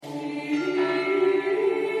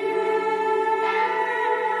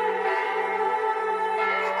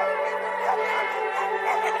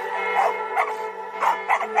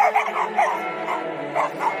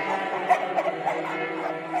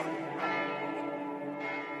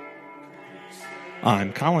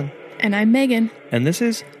I'm Colin. And I'm Megan. And this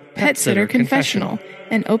is Pet Sitter Confessional,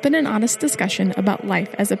 an open and honest discussion about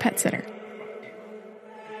life as a pet sitter.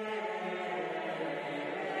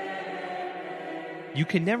 You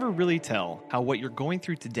can never really tell how what you're going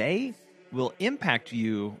through today will impact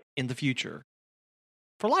you in the future.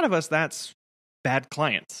 For a lot of us, that's bad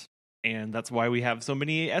clients, and that's why we have so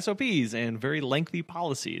many SOPs and very lengthy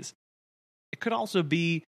policies. It could also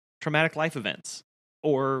be traumatic life events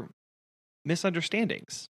or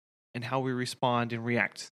misunderstandings and how we respond and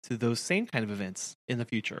react to those same kind of events in the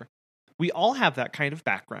future. We all have that kind of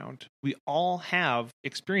background. We all have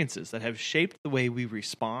experiences that have shaped the way we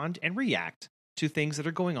respond and react to things that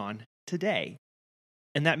are going on today.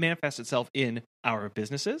 And that manifests itself in our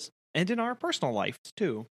businesses and in our personal lives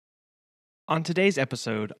too. On today's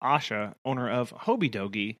episode, Asha, owner of Hobie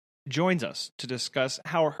Dogie, joins us to discuss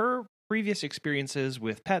how her previous experiences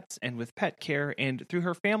with pets and with pet care and through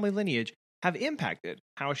her family lineage have impacted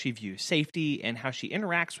how she views safety and how she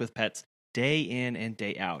interacts with pets day in and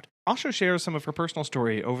day out. Asha shares some of her personal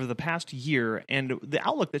story over the past year and the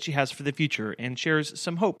outlook that she has for the future, and shares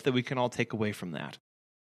some hope that we can all take away from that.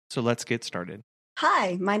 So let's get started.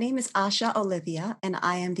 Hi, my name is Asha Olivia, and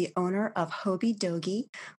I am the owner of Hobie Dogie,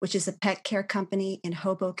 which is a pet care company in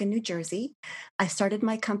Hoboken, New Jersey. I started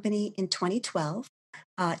my company in 2012.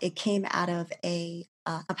 It came out of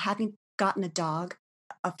of having gotten a dog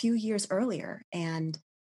a few years earlier, and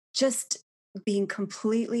just being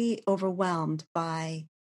completely overwhelmed by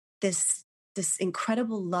this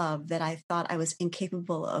incredible love that I thought I was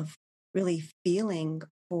incapable of really feeling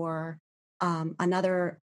for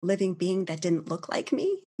another living being that didn't look like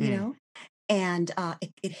me, you know? And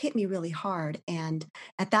it hit me really hard. And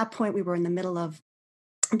at that point, we were in the middle of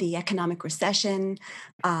the economic recession,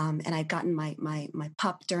 and I'd gotten my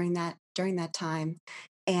pup during that time.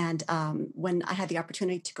 And when I had the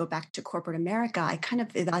opportunity to go back to corporate America, I kind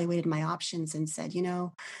of evaluated my options and said,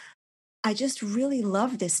 I just really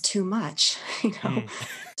love this too much,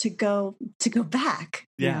 to go back.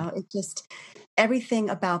 Yeah. It just, everything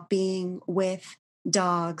about being with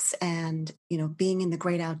dogs and, being in the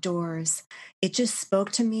great outdoors, it just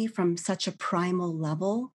spoke to me from such a primal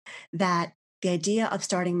level that the idea of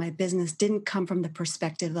starting my business didn't come from the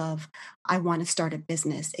perspective of, I want to start a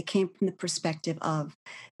business. It came from the perspective of,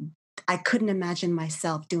 I couldn't imagine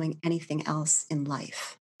myself doing anything else in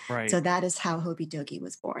life. Right. So that is how Hobie Dogie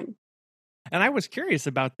was born. And I was curious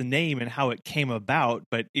about the name and how it came about,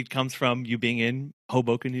 but it comes from you being in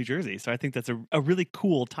Hoboken, New Jersey. So I think that's a really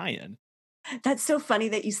cool tie-in. That's so funny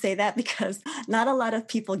that you say that, because not a lot of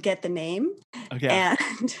people get the name. Okay.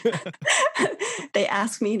 And they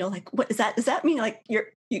ask me, what is that? Does that mean like you're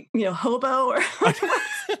hobo or I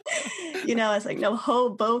was like, no,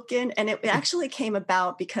 Hoboken. And it actually came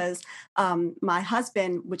about because my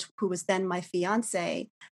husband, who was then my fiance,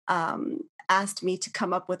 asked me to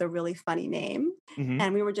come up with a really funny name. Mm-hmm.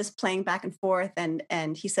 And we were just playing back and forth.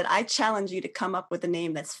 And he said, I challenge you to come up with a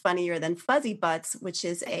name that's funnier than Fuzzy Butts, which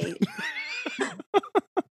is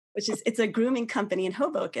it's a grooming company in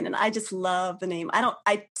Hoboken. And I just love the name.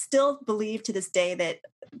 I still believe to this day that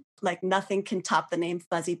like nothing can top the name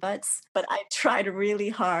Fuzzy Butts, but I tried really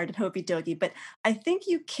hard in Hobie Dogie. But I think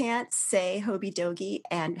you can't say Hobie Dogie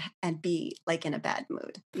and be like in a bad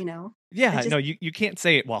mood, Yeah, no, you can't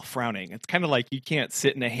say it while frowning. It's kind of like you can't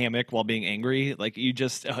sit in a hammock while being angry. Like you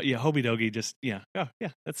just, Hobie Dogie just,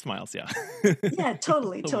 that smiles, yeah. Yeah,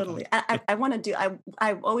 totally. I want to do,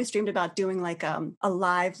 I've always dreamed about doing like a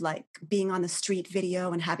live, like being on the street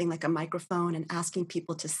video and having like a microphone and asking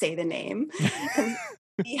people to say the name. And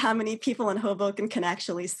see how many people in Hoboken can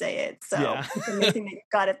actually say it. So yeah. It's amazing that you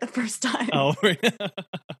got it the first time. Oh,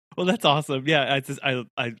 well, that's awesome. Yeah,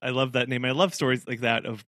 I love that name. I love stories like that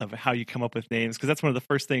of how you come up with names, because that's one of the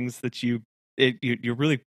first things that you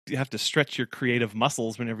really have to stretch your creative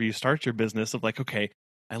muscles whenever you start your business of like, okay,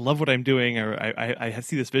 I love what I'm doing, or I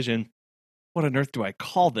see this vision. What on earth do I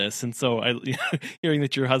call this? And so hearing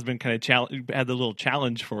that your husband kind of had the little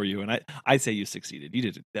challenge for you, and I say you succeeded. You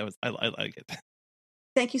did it. That was I like it.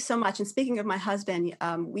 Thank you so much. And speaking of my husband,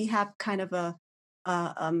 we have kind of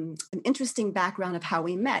an interesting background of how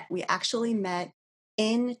we met. We actually met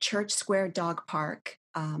in Church Square Dog Park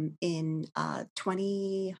in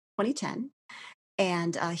 2010.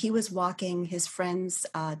 And he was walking his friend's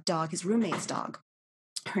dog, his roommate's dog.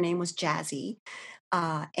 Her name was Jazzy.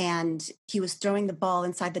 And he was throwing the ball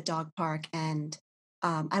inside the dog park. And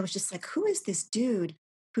I was just like, who is this dude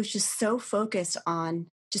who's just so focused on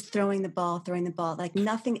just throwing the ball, like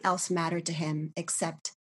nothing else mattered to him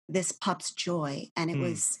except this pup's joy. And it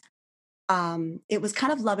was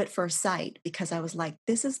kind of love at first sight, because I was like,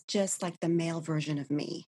 this is just like the male version of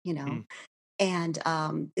me, And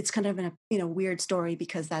it's kind of a weird story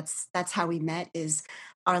because that's how we met, is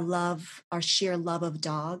our sheer love of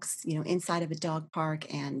dogs, inside of a dog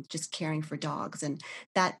park and just caring for dogs, and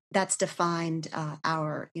that's defined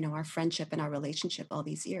our friendship and our relationship all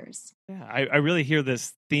these years. Yeah, I really hear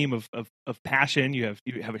this theme of passion. You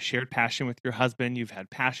have a shared passion with your husband. You've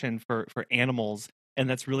had passion for animals, and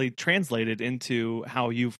that's really translated into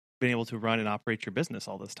how you've been able to run and operate your business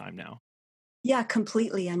all this time now. Yeah,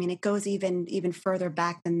 completely. I mean, it goes even further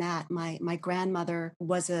back than that. My grandmother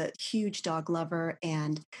was a huge dog lover,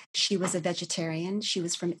 and she was a vegetarian. She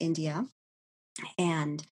was from India,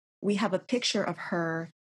 and we have a picture of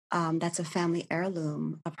her. That's a family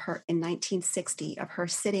heirloom of her in 1960, of her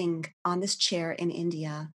sitting on this chair in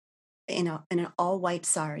India in an all white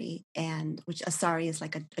sari, and which a sari is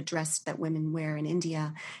like a dress that women wear in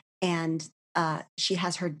India, and she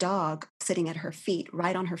has her dog sitting at her feet,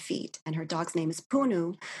 right on her feet, and her dog's name is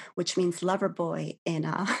Punu, which means lover boy in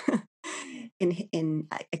in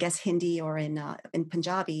I guess Hindi, or in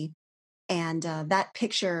Punjabi, and that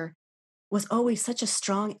picture was always such a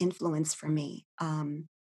strong influence for me.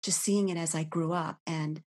 Just seeing it as I grew up,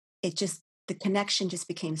 and it just the connection just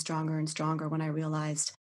became stronger and stronger when I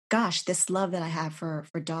realized, gosh, this love that I have for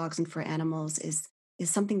dogs and for animals is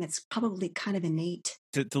something that's probably kind of innate.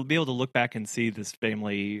 To be able to look back and see this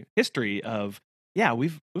family history of, yeah,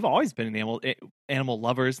 we've always been animal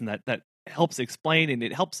lovers, and that helps explain, and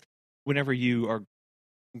it helps whenever you are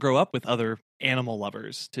grow up with other animal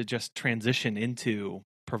lovers to just transition into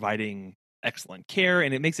providing excellent care,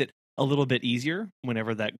 and it makes it a little bit easier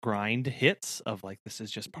whenever that grind hits of like, this is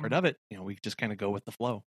just part Yeah. of it. We just kind of go with the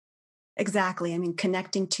flow. Exactly. I mean,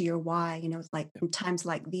 connecting to your why, like in times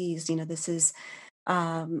like these, this is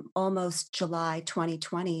almost July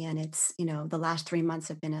 2020, and it's, the last 3 months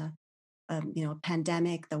have been a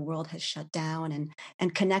pandemic. The world has shut down,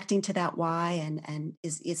 and connecting to that why and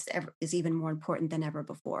is even more important than ever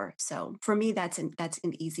before. So for me, that's an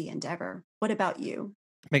easy endeavor. What about you?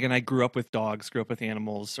 Megan, I grew up with dogs, grew up with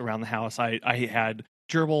animals around the house. I had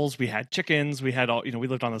gerbils, we had chickens, we had all, we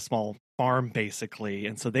lived on a small farm basically.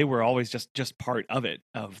 And so they were always just part of it.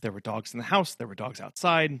 Of there were dogs in the house, there were dogs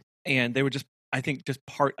outside, and they were just, I think, just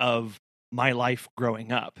part of my life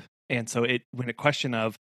growing up. And so when a question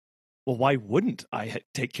of, well, why wouldn't I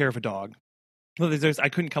take care of a dog? Well, I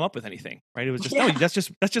couldn't come up with anything, right? It was just, no, Yeah, that's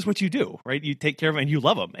just what you do, right? You take care of them and you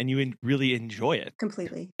love them and you really enjoy it.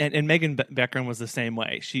 completely. And Megan background was the same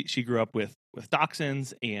way. She grew up with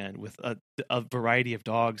dachshunds and with a variety of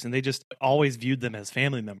dogs, and they just always viewed them as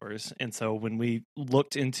family members. And so when we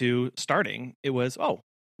looked into starting, it was, oh,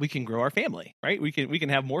 we can grow our family, right? We can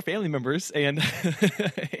have more family members and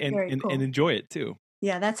Very and cool. enjoy it too.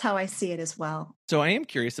 Yeah, that's how I see it as well. So I am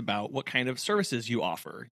curious about what kind of services you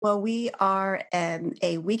offer. Well, we are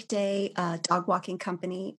a weekday dog walking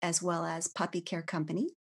company as well as puppy care company.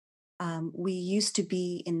 We used to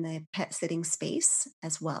be in the pet sitting space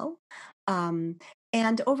as well. Um,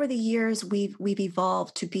 and over the years, we've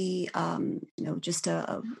evolved to be, just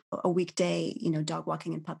a weekday, dog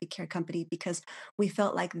walking and puppy care company, because we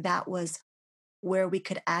felt like that was where we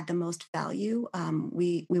could add the most value.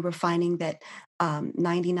 We were finding that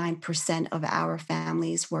 99% of our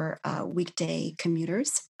families were weekday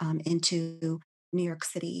commuters into New York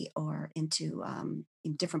City or into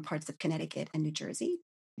in different parts of Connecticut and New Jersey.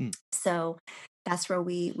 Mm. So that's where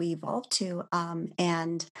we evolved to,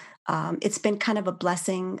 and it's been kind of a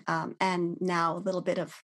blessing, and now a little bit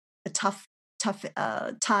of a tough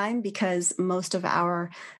time, because most of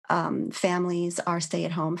our families are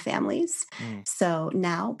stay-at-home families. Mm. So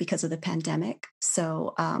now, because of the pandemic,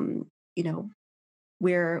 so you know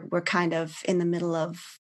we're kind of in the middle of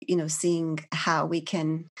seeing how we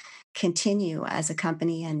can continue as a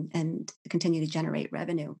company and continue to generate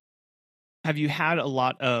revenue. Have you had a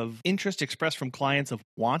lot of interest expressed from clients of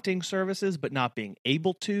wanting services but not being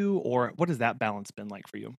able to, or what has that balance been like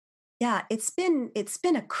for you? Yeah, it's been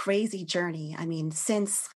a crazy journey. I mean,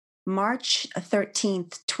 since March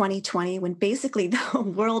 13th, 2020, when basically the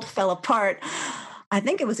world fell apart. I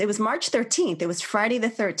think it was March 13th. It was Friday the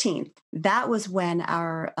 13th. That was when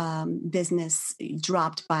our business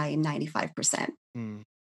dropped by 95%. Mm.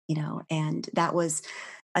 And that was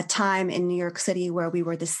a time in New York City where we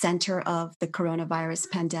were the center of the coronavirus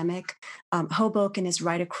pandemic. Hoboken is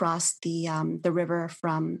right across the river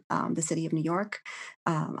from the city of New York.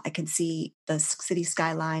 I can see the city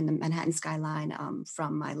skyline, the Manhattan skyline,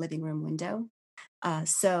 from my living room window.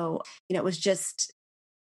 So it was just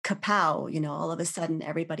kapow, all of a sudden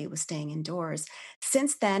everybody was staying indoors.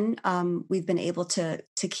 Since then, we've been able to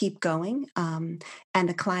keep going, and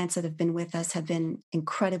the clients that have been with us have been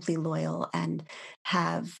incredibly loyal and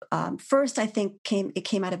have first, I think,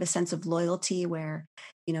 came out of a sense of loyalty where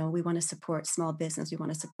we want to support small business, we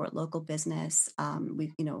want to support local business.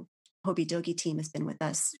 We Hobie Dogie team has been with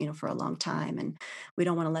us, for a long time, and we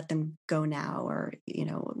don't want to let them go now, or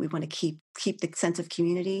we want to keep the sense of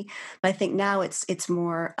community. But I think now it's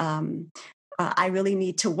more. I really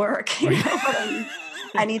need to work.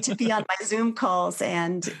 I need to be on my Zoom calls,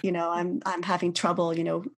 and I'm having trouble,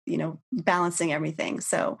 balancing everything.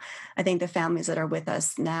 So I think the families that are with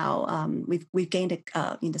us now, we've gained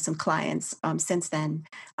some clients since then.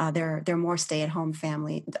 They're more stay at home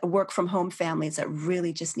work from home families that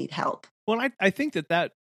really just need help. Well, I think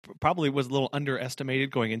that probably was a little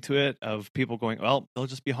underestimated going into it, of people going, well, they'll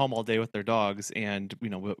just be home all day with their dogs, and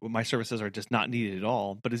my services are just not needed at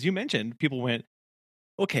all. But as you mentioned, people went,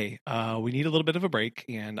 okay, we need a little bit of a break,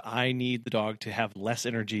 and I need the dog to have less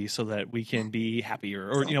energy so that we can be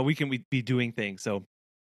happier, or we can be doing things. So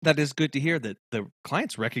that is good to hear that the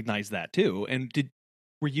clients recognize that too. And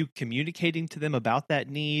were you communicating to them about that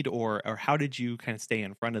need, or how did you kind of stay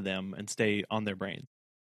in front of them and stay on their brain?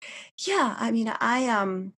 Yeah, I mean,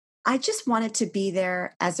 I just wanted to be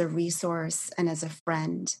there as a resource and as a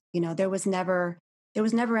friend. There was never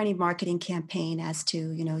any marketing campaign as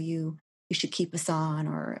to, you should keep us on,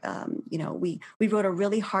 or we wrote a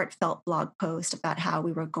really heartfelt blog post about how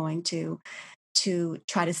we were going to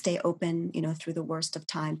try to stay open, through the worst of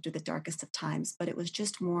times, through the darkest of times. But it was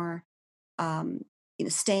just more um,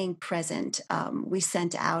 staying present. We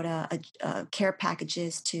sent out care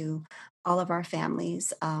packages to all of our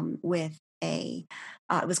families with it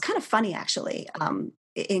was kind of funny actually.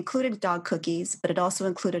 It included dog cookies, but it also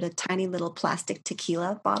included a tiny little plastic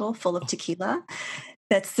tequila bottle full of tequila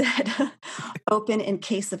that said open in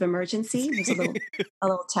case of emergency. There's a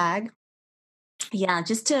little tag. Yeah,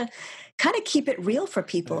 just to kind of keep it real for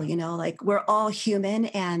people, like we're all human,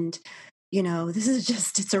 and this is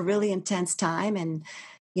just it's a really intense time, and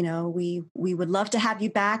we would love to have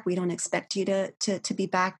you back. We don't expect you to be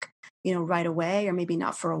back, right away, or maybe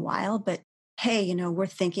not for a while, but hey, we're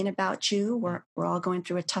thinking about you. We're all going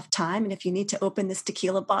through a tough time, and if you need to open this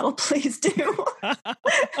tequila bottle, please do.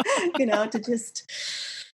 To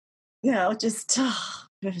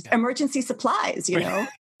just emergency supplies, Yeah.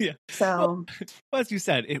 So Well, as you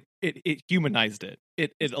said, it humanized it.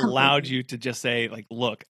 It allowed completely. you to just say, like,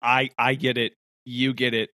 look, I get it, you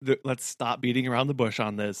get it. Let's stop beating around the bush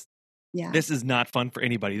on this. Yeah. This is not fun for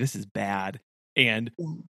anybody. This is bad. And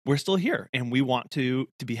Yeah. we're still here, and we want to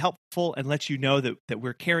be helpful and let you know that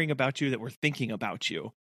we're caring about you, that we're thinking about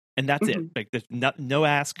you. And that's it. Mhm. Like, there's no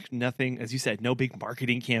ask, nothing, as you said, no big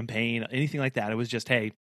marketing campaign, anything like that. It was just,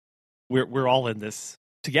 hey, we're all in this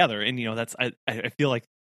together. And that's I feel like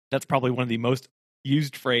that's probably one of the most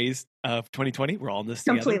used phrase of 2020. We're all in this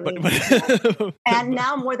together. But, Completely. Yeah. And but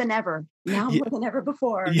now more than ever. Now yeah, more than ever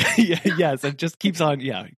before. yes, it just keeps on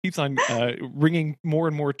ringing more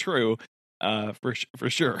and more true, for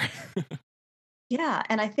sure. Yeah,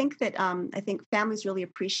 and I think families really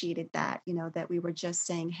appreciated that, that we were just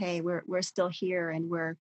saying, "Hey, we're still here, and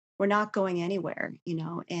we're not going anywhere,"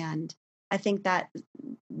 and I think that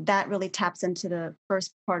really taps into the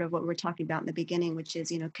first part of what we were talking about in the beginning, which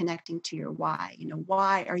is, connecting to your why.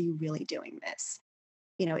 Why are you really doing this?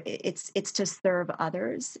 It's to serve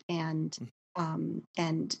others, and in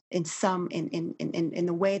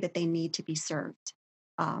the way that they need to be served.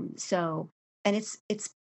 So, and it's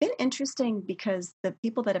been interesting because the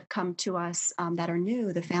people that have come to us, that are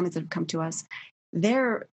new, the families that have come to us,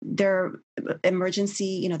 they're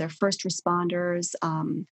emergency, they're first responders,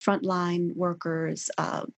 frontline workers,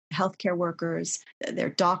 healthcare workers, they're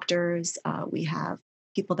doctors. We have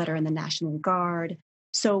people that are in the National Guard.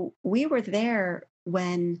 So we were there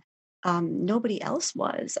when nobody else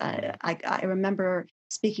was. I remember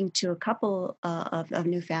speaking to a couple of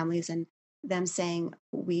new families, and them saying,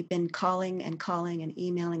 we've been calling and calling and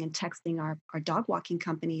emailing and texting our dog walking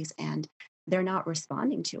companies, and they're not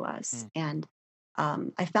responding to us. Mm. And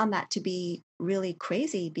I found that to be really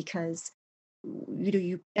crazy because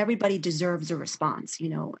everybody deserves a response.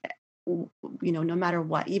 No matter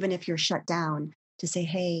what, even if you're shut down, to say,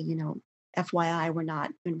 hey, FYI, we're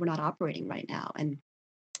not operating right now. And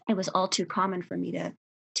it was all too common for me to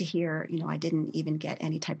hear, I didn't even get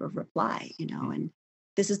any type of reply. Mm. And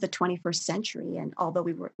this is the 21st century, and although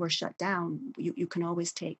we're shut down, you can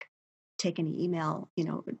always take an email,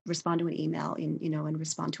 respond to an email, and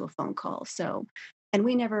respond to a phone call. So, and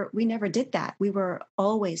we never did that. We were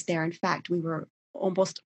always there. In fact, we were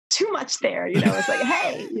almost too much there. It's like,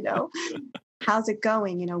 hey, how's it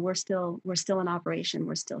going? We're still in operation.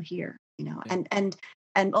 We're still here. Yeah.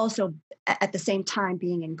 And also at the same time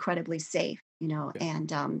being incredibly safe. Yeah.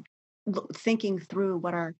 And thinking through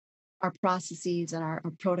what our processes and our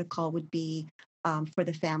protocol would be for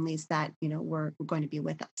the families that were going to be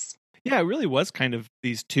with us. Yeah, it really was kind of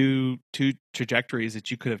these two trajectories that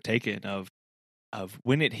you could have taken of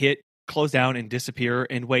when it hit, close down and disappear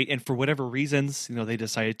and wait, and for whatever reasons they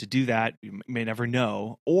decided to do that. You may never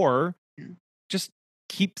know, or just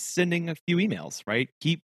keep sending a few emails, right?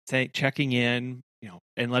 Keep checking in,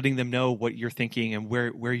 and letting them know what you're thinking and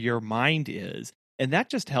where your mind is, and that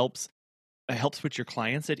just helps. It helps put your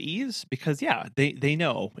clients at ease because they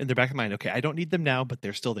know in their back of the mind, okay, I don't need them now, but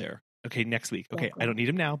they're still there. Okay, next week, okay, I don't need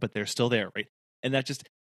them now, but they're still there, right? And that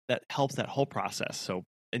helps that whole process. So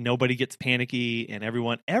and nobody gets panicky, and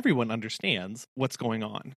everyone understands what's going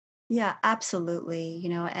on. Yeah, absolutely.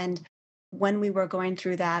 And when we were going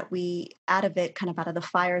through that, we out of the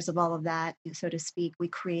fires of all of that, so to speak, we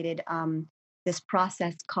created this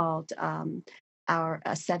process called our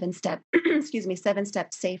 7-step, excuse me,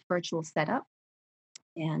 7-step safe virtual setup.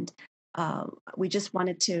 And we just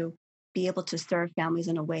wanted to be able to serve families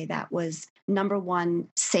in a way that was, number one,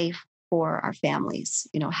 safe for our families.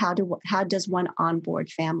 How does one onboard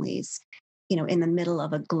families, in the middle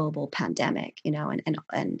of a global pandemic,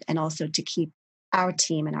 and also to keep our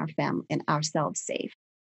team and our family and ourselves safe.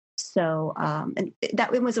 So, and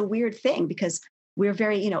that it was a weird thing because we're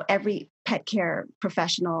very, every pet care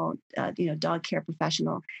professional, dog care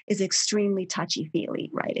professional is extremely touchy feely,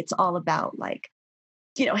 right? It's all about like,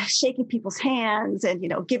 shaking people's hands and,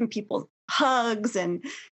 giving people hugs and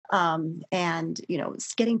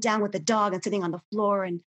getting down with the dog and sitting on the floor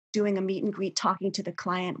and doing a meet and greet, talking to the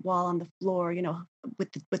client while on the floor,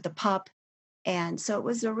 with the pup. And so it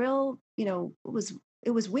was a real,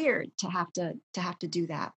 it was weird to have to do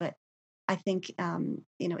that. But I think, in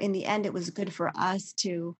the end, it was good for us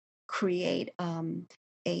to create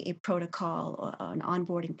a protocol, or an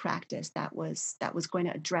onboarding practice that was going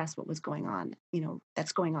to address what was going on,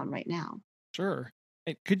 that's going on right now. Sure.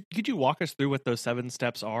 And could you walk us through what those 7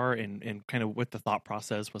 steps are and kind of what the thought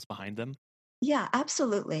process was behind them? Yeah,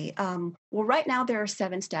 absolutely. Well, right now there are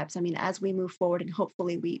 7 steps. I mean, as we move forward and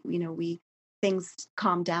hopefully we things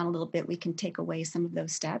calm down a little bit, we can take away some of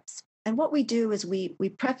those steps. And what we do is we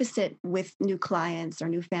preface it with new clients or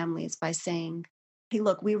new families by saying, "Hey,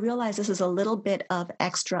 look, we realize this is a little bit of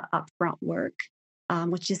extra upfront work,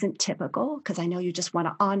 which isn't typical because I know you just want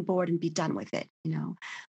to onboard and be done with it,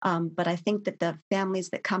 But I think that the families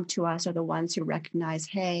that come to us are the ones who recognize,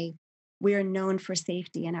 hey, we're known for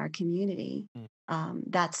safety in our community. Mm.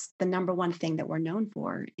 That's the number one thing that we're known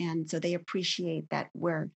for. And so they appreciate that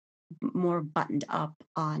we're more buttoned up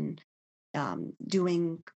on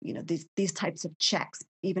doing, these types of checks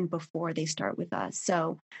even before they start with us.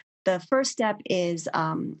 So the first step is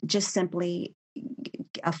just simply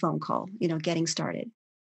a phone call, getting started.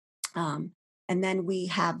 And then we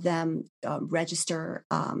have them register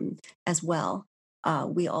as well.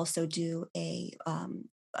 We also do a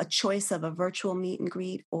choice of a virtual meet and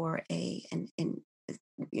greet or an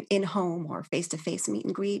in-home or face-to-face meet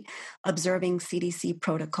and greet, observing CDC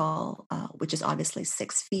protocol, which is obviously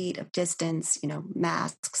 6 feet of distance,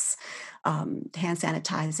 masks, hand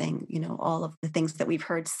sanitizing, all of the things that we've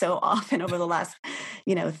heard so often over the last,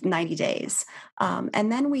 90 days.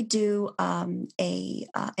 And then we do an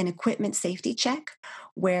equipment safety check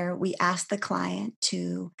where we ask the client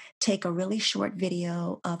to take a really short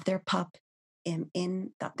video of their pup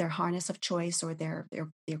in their harness of choice or their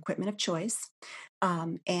equipment of choice.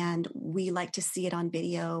 And we like to see it on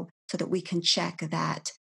video so that we can check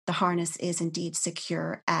that the harness is indeed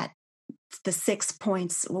secure at the 6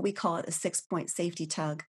 points, what we call it a 6-point safety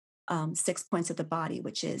tug, 6 points of the body,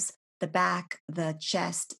 which is the back, the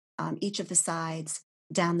chest, each of the sides,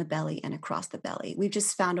 down the belly and across the belly. We've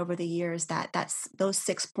just found over the years that those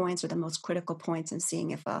 6 points are the most critical points in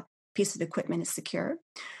seeing if a piece of equipment is secure.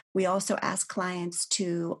 We also ask clients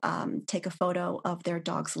to take a photo of their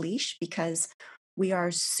dog's leash because we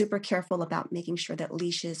are super careful about making sure that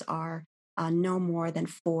leashes are no more than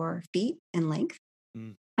 4 feet in length.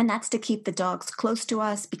 Mm. And that's to keep the dogs close to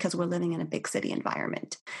us because we're living in a big city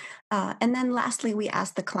environment. And then lastly, we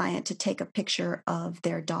ask the client to take a picture of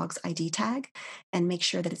their dog's ID tag and make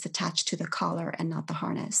sure that it's attached to the collar and not the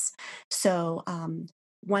harness. So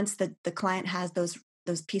once the client has those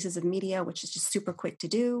pieces of media, which is just super quick to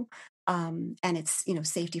do, and it's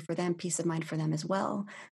safety for them, peace of mind for them as well.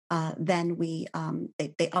 Then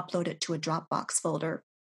they upload it to a Dropbox folder,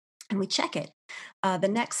 and we check it. The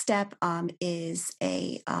next step is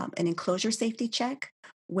an enclosure safety check,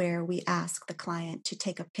 where we ask the client to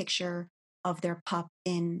take a picture of their pup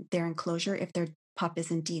in their enclosure if their pup is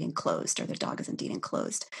indeed enclosed or their dog is indeed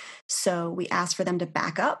enclosed. So we ask for them to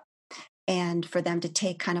back up and for them to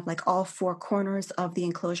take kind of like all four corners of the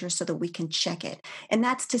enclosure so that we can check it. And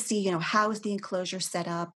that's to see, how is the enclosure set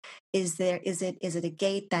up? Is it a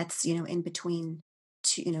gate that's, in between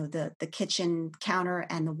to, the kitchen counter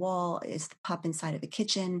and the wall? Is the pup inside of a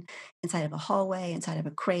kitchen, inside of a hallway, inside of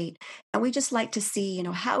a crate? And we just like to see,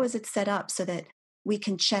 how is it set up so that we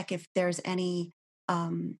can check if there's any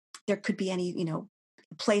there could be any,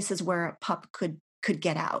 places where a pup could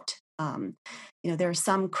get out. There are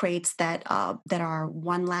some crates that are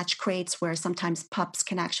one latch crates where sometimes pups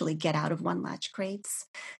can actually get out of one latch crates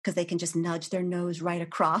because they can just nudge their nose right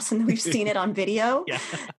across, and we've seen it on video. Yeah.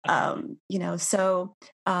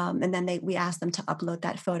 And then we ask them to upload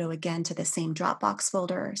that photo again to the same Dropbox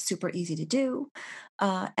folder. Super easy to do.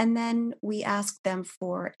 And then we ask them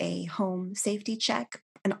for a home safety check,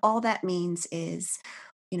 and all that means is,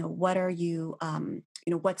 what are you,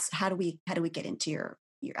 how do we get into your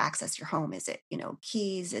access your home? Is it,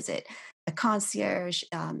 keys? Is it a concierge?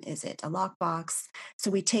 Is it a lockbox? So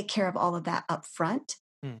we take care of all of that up front.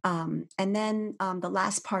 And then the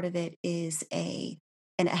last part of it is a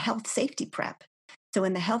health safety prep. So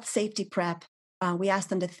in the health safety prep, we ask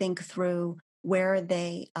them to think through where are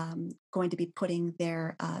they going to be putting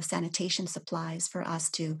their sanitation supplies for us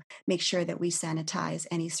to make sure that we sanitize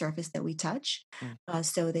any surface that we touch.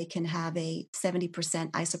 So they can have a 70%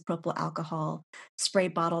 isopropyl alcohol spray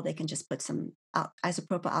bottle. They can just put some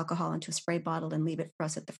isopropyl alcohol into a spray bottle and leave it for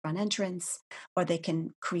us at the front entrance. Or they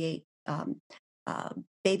can create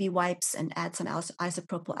baby wipes and add some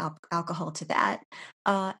isopropyl alcohol to that.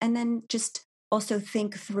 And then just also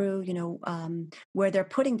think through, where they're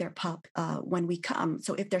putting their pup when we come.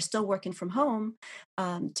 So if they're still working from home,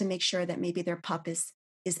 to make sure that maybe their pup is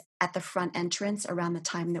at the front entrance around the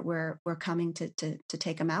time that we're coming to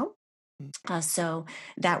take them out. So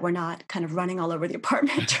that we're not kind of running all over the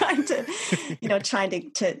apartment trying to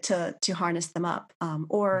harness them up,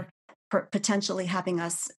 or potentially having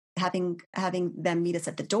them meet us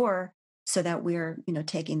at the door so that we're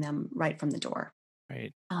taking them right from the door.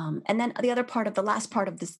 Right. And then the last part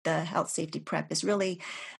of the health safety prep is really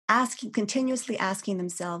continuously asking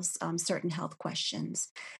themselves certain health questions.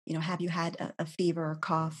 Have you had a fever or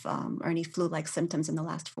cough or any flu-like symptoms in the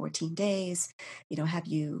last 14 days? Have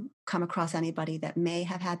you come across anybody that may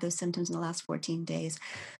have had those symptoms in the last 14 days?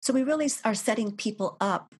 So we really are setting people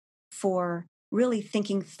up for really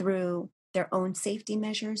thinking through their own safety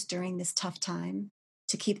measures during this tough time,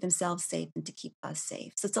 to keep themselves safe and to keep us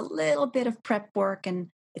safe. So it's a little bit of prep work, and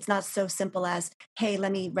it's not so simple as, hey,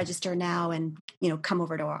 let me register now and, come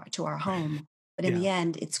over to our home. But in the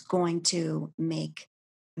end, it's going to make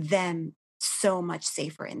them so much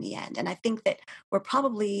safer in the end. And I think that we're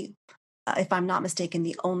probably, if I'm not mistaken,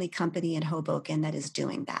 the only company in Hoboken that is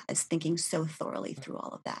doing that, is thinking so thoroughly through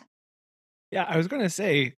all of that. Yeah, I was going to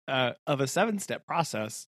say, of a 7-step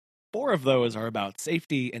process, 4 of those are about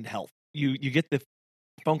safety and health. You get the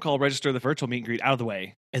phone call, register, the virtual meet and greet out of the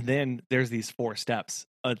way, and then there's these 4 steps.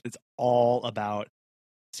 It's all about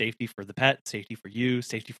safety for the pet, safety for you,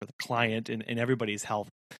 safety for the client, and everybody's health.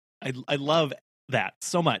 I love that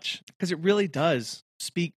so much because it really does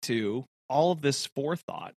speak to all of this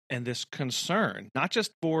forethought and this concern, not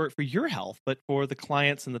just for your health, but for the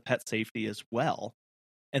clients and the pet safety as well.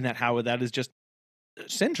 And how that is just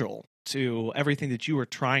central to everything that you are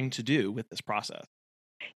trying to do with this process.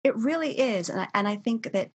 It really is. And I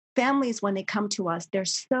think that families, when they come to us,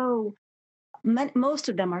 most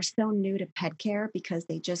of them are so new to pet care because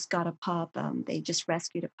they just got a pup, they just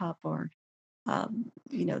rescued a pup, or,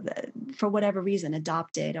 for whatever reason,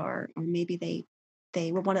 adopted, or maybe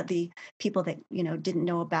they were one of the people that, didn't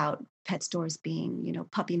know about pet stores being,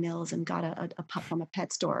 puppy mills, and got a pup from a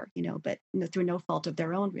pet store, but through no fault of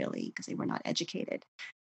their own, really, because they were not educated.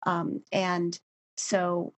 And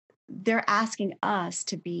so they're asking us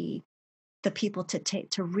to be the people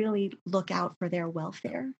to really look out for their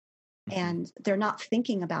welfare. And they're not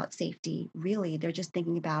thinking about safety, really. They're just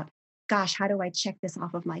thinking about, gosh, how do I check this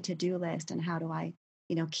off of my to-do list? And how do I,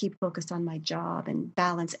 keep focused on my job and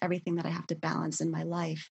balance everything that I have to balance in my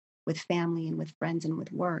life with family and with friends and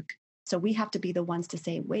with work? So we have to be the ones to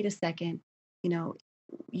say, wait a second,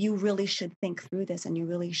 you really should think through this, and you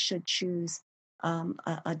really should choose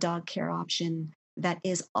a dog care option that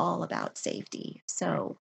is all about safety.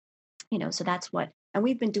 So, so that's what, and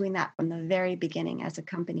we've been doing that from the very beginning as a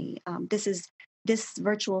company. This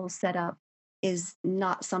virtual setup is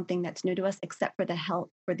not something that's new to us, except for the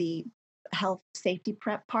health safety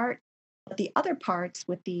prep part. But the other parts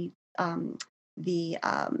with the the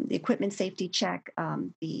equipment safety check,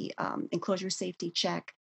 the enclosure safety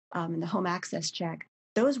check, and the home access check.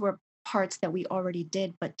 Those were parts that we already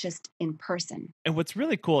did, but just in person. And what's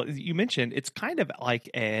really cool is you mentioned it's kind of like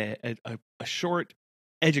a short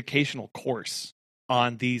educational course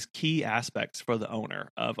on these key aspects for the owner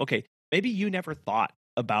of, okay, maybe you never thought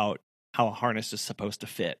about how a harness is supposed to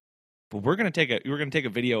fit, but we're going to take a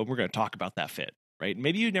video and we're going to talk about that fit, right?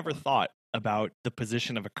 Maybe you never thought about the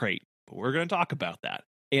position of a crate, but we're going to talk about that.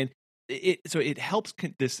 And so it helps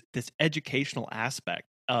this educational aspect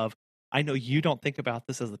of, I know you don't think about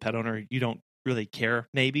this as the pet owner, you don't really care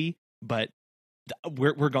maybe, but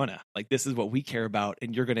we're gonna, like, this is what we care about,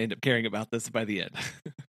 and you're gonna end up caring about this by the end.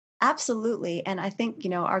 Absolutely. And I think,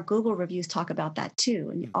 our Google reviews talk about that too.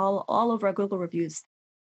 And all over our Google reviews,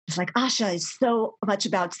 it's like, Asha is so much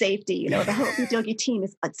about safety. The Hobie Dogie team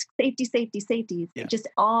is safety, safety, safety. Yeah. Just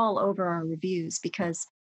all over our reviews, because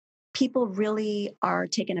people really are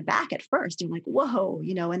taken aback at first. You're like, whoa,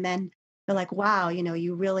 and then they're like, wow,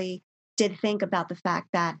 you really did think about the fact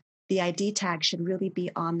that the ID tag should really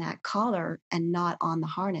be on that collar and not on the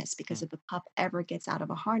harness, because if a pup ever gets out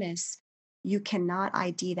of a harness, you cannot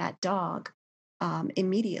ID that dog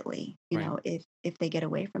immediately, if they get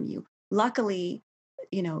away from you. Luckily,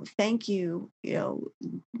 thank you,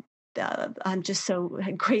 I'm just so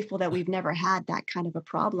grateful that we've never had that kind of a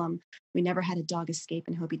problem. We never had a dog escape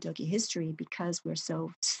in Hobie Dogie history, because we're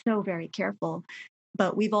so very careful.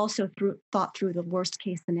 But we've also thought through the worst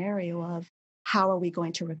case scenario of, how are we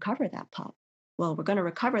going to recover that pup? Well, we're going to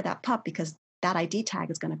recover that pup because that ID tag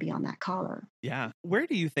is going to be on that collar. Yeah. Where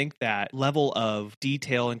do you think that level of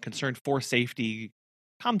detail and concern for safety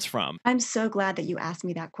comes from? I'm so glad that you asked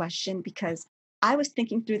me that question, because I was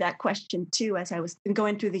thinking through that question too as I was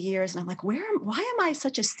going through the years, and I'm like, why am I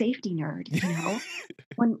such a safety nerd?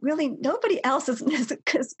 When really nobody else is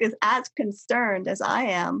as concerned as I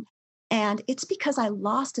am. And it's because I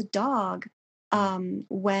lost a dog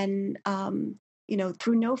when,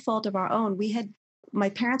 through no fault of our own. My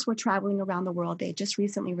parents were traveling around the world. They just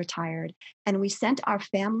recently retired, and we sent our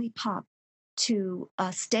family pup to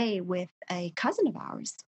stay with a cousin of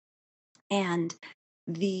ours. And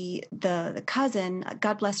the cousin,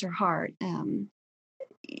 God bless her heart,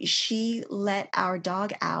 she let our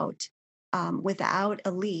dog out without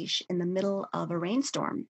a leash in the middle of a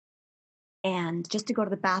rainstorm, and just to go to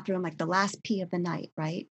the bathroom, like the last pee of the night,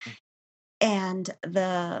 right? And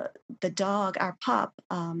the dog, our pup,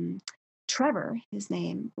 Trevor, his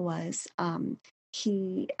name was,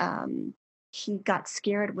 he got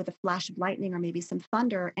scared with a flash of lightning or maybe some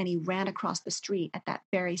thunder, and he ran across the street at that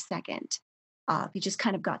very second. He just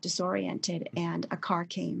kind of got disoriented, and a car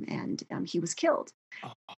came, and he was killed.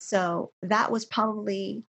 So that was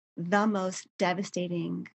probably the most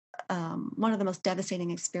devastating, one of the most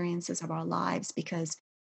devastating experiences of our lives, because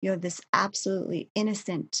you have this absolutely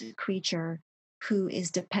innocent creature who is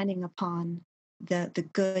depending upon the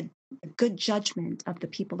good judgment of the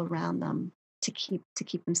people around them to keep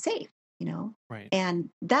them safe, Right. And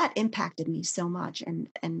that impacted me so much,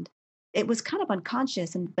 and it was kind of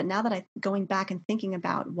unconscious. But now that I'm going back and thinking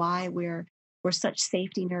about why we're such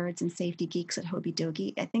safety nerds and safety geeks at Hobie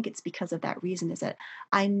Dogie, I think it's because of that reason, is that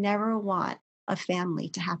I never want a family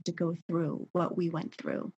to have to go through what we went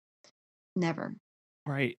through. Never.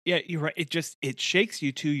 Right. Yeah, you're right. It shakes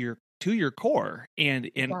you to your core,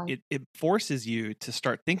 and it forces you to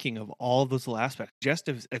start thinking of all of those little aspects, just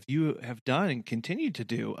as you have done and continue to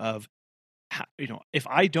do, of how, if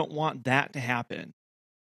I don't want that to happen,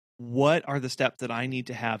 what are the steps that I need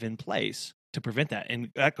to have in place to prevent that?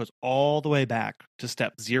 And that goes all the way back to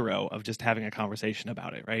step 0 of just having a conversation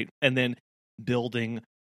about it, right? And then building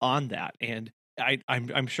on that. And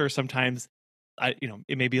I'm sure sometimes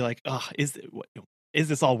it may be like, oh, is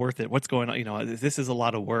this all worth it? What's going on? This is a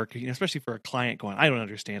lot of work, especially for a client going, I don't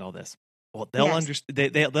understand all this. Well, they'll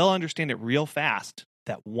understand. They'll understand it real fast.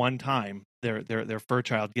 That one time their fur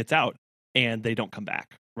child gets out and they don't come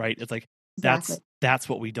back. Right? It's like, Exactly. that's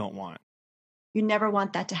what we don't want. You never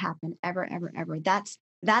want that to happen, ever, ever, ever. That's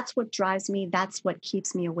what drives me. That's what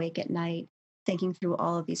keeps me awake at night, thinking through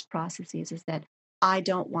all of these processes, is that I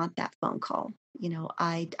don't want that phone call.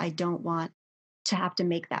 I don't want to have to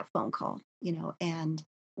make that phone call, and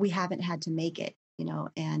we haven't had to make it,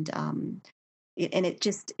 and it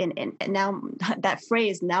just, and now that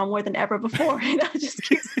phrase, now more than ever before,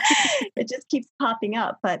 it just keeps popping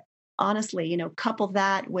up. But honestly, couple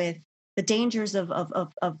that with the dangers of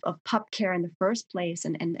pup care in the first place,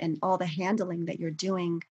 and all the handling that you're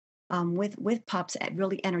doing with pups,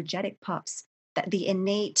 really energetic pups, that the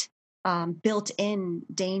innate built-in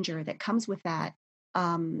danger that comes with that,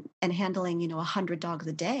 and handling, 100 dogs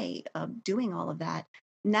a day of doing all of that.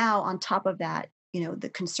 Now, on top of that,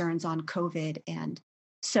 the concerns on COVID, and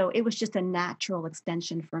so it was just a natural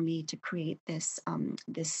extension for me to create this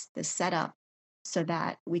setup so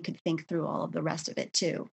that we could think through all of the rest of it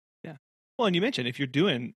too. Yeah. Well, and you mentioned if you're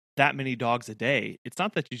doing that many dogs a day, it's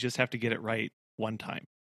not that you just have to get it right one time.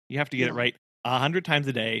 You have to get it Yeah, right 100 times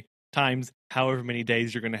a day, times however many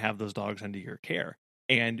days you're going to have those dogs under your care,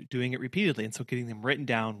 and doing it repeatedly. And so getting them written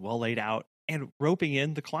down, well laid out, and roping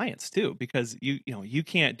in the clients too, because you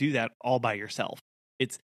can't do that all by yourself.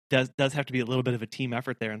 It's does have to be a little bit of a team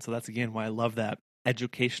effort there. And so that's again why I love that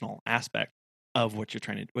educational aspect of what you're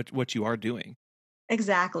trying to what you are doing.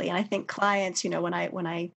 exactly. And I think clients, when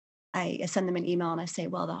I send them an email and I say,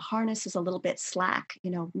 well, the harness is a little bit slack,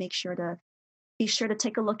 make sure to be sure to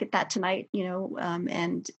take a look at that tonight,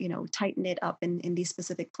 and tighten it up in these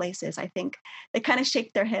specific places. I think they kind of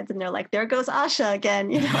shake their heads and they're like, "There goes Asha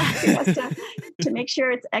again," asking us to make sure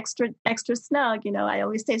it's extra snug. I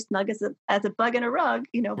always say snug as a bug in a rug,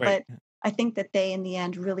 Right. but I think that they in the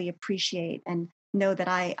end really appreciate and know that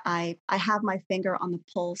I have my finger on the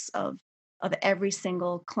pulse of every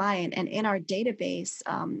single client, and in our database,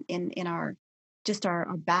 in our just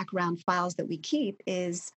our background files that we keep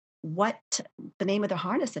is what the name of the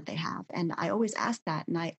harness that they have. And I always ask that.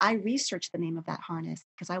 And I research the name of that harness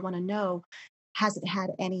because I want to know, does it have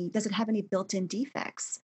any built-in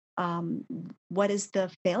defects? Um, what is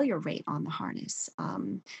the failure rate on the harness?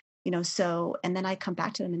 And then I come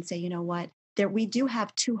back to them and say, you know what, we do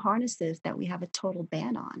have two harnesses that we have a total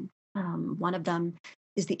ban on. One of them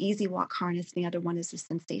is the Easy Walk harness, and the other one is the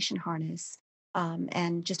Sensation harness.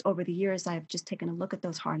 And just over the years, I've just taken a look at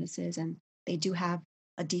those harnesses, and they do have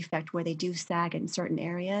a defect where they do sag in certain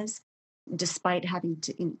areas, despite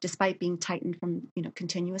being tightened from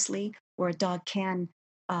continuously, where a dog can,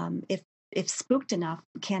 if spooked enough,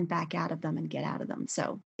 can back out of them and get out of them.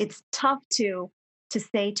 So it's tough to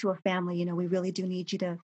say to a family, we really do need you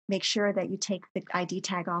to make sure that you take the ID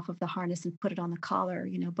tag off of the harness and put it on the collar,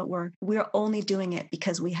 but we're only doing it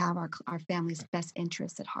because we have our family's best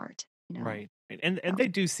interests at heart, Right. And So they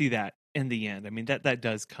do see that in the end. I mean, that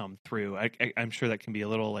does come through. I'm sure that can be a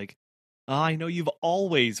little like, "Oh, I know you've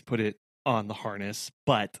always put it on the harness,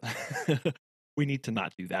 but we need to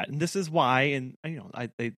not do that." And this is why. And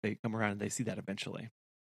they come around and they see that eventually.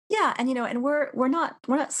 yeah, and we're not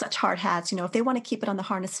such hard hats. If they want to keep it on the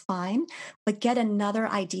harness, fine, but get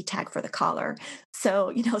another ID tag for the collar.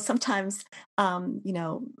 So sometimes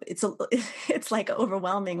it's it's like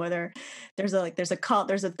overwhelming. Whether there's an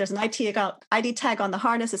ID tag on the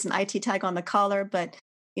harness, it's an IT tag on the collar, but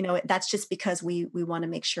that's just because we want to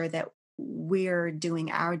make sure that we're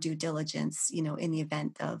doing our due diligence. In the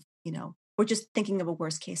event of we're just thinking of a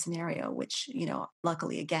worst case scenario, which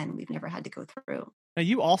luckily again we've never had to go through. Now,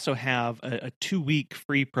 you also have a 2-week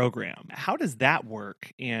free program. How does that work?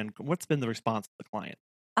 And what's been the response of the client?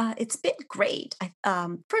 It's been great.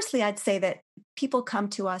 Firstly, I'd say that people come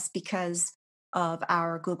to us because of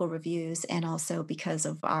our Google reviews and also because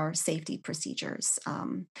of our safety procedures.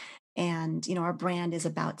 And our brand is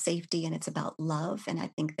about safety and it's about love. And I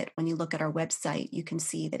think that when you look at our website, you can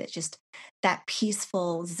see that it's just that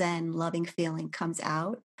peaceful, Zen, loving feeling comes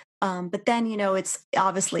out. But then, it's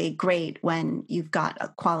obviously great when you've got a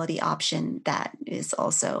quality option that is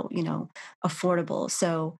also, affordable.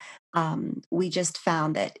 So we just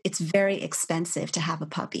found that it's very expensive to have a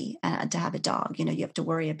puppy, to have a dog. You have to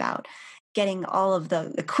worry about getting all of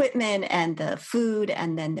the equipment and the food,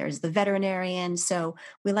 and then there's the veterinarian. So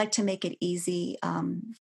we like to make it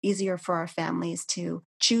easier for our families to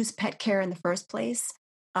choose pet care in the first place,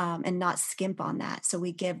 and not skimp on that. So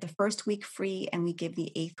we give the first week free and we give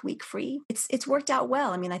the eighth week free. It's worked out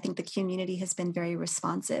well. I mean, I think the community has been very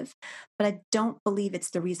responsive, but I don't believe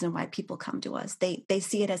it's the reason why people come to us. They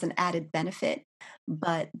see it as an added benefit,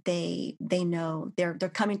 but they know they're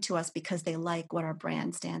coming to us because they like what our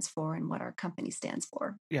brand stands for and what our company stands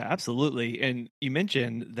for. Yeah, absolutely. And you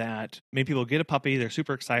mentioned that many people get a puppy, they're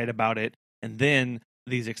super excited about it, and then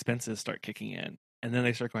these expenses start kicking in. And then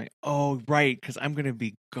they start going, "Oh, right, because I'm going to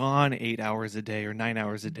be gone 8 hours a day or 9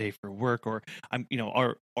 hours a day for work, or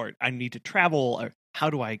or I need to travel. Or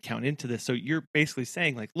how do I count into this?" So you're basically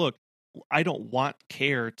saying, like, "Look, I don't want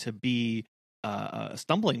care to be a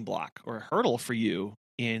stumbling block or a hurdle for you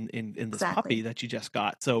in this puppy Exactly. that you just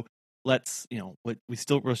got. So let's we're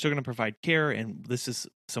still going to provide care, and this is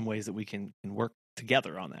some ways that we can work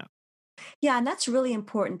together on that." Yeah, and that's really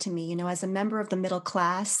important to me. As a member of the middle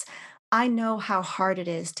class, I know how hard it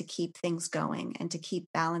is to keep things going and to keep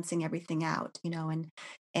balancing everything out,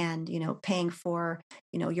 and paying for,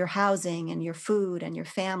 your housing and your food and your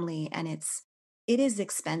family. And it is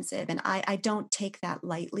expensive, and I don't take that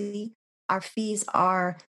lightly. Our fees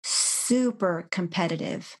are super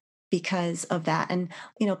competitive because of that. And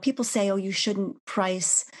people say, "Oh, you shouldn't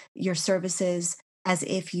price your services as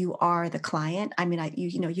if you are the client." I mean,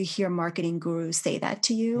 you hear marketing gurus say that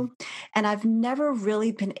to Mm. you, and I've never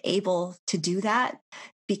really been able to do that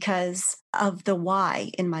because of the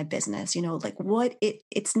why in my business. Like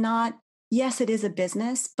it's not. Yes, it is a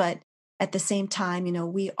business, but at the same time,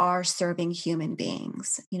 we are serving human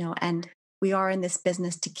beings, and we are in this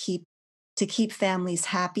business to keep families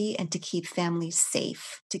happy and to keep families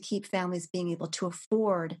safe, to keep families being able to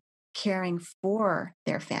afford caring for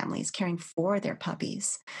their families, caring for their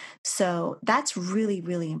puppies. So that's really,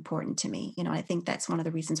 really important to me. I think that's one of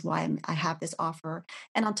the reasons why I have this offer.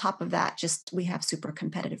 And on top of that, just we have super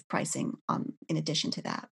competitive pricing in addition to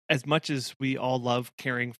that. As much as we all love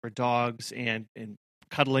caring for dogs and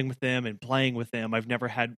cuddling with them and playing with them, I've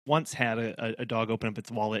never once had a dog open up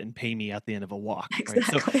its wallet and pay me at the end of a walk. Right.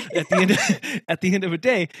 So Exactly. at the end at the end of a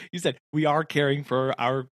day, you said we are caring for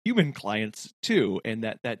our human clients too, and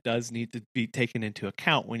that does need to be taken into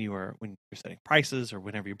account when you're setting prices or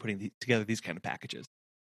whenever you're putting together these kind of packages.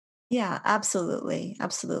 Yeah, absolutely.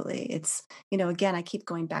 Absolutely. It's, again, I keep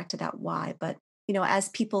going back to that why, but, as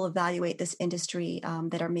people evaluate this industry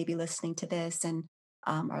that are maybe listening to this and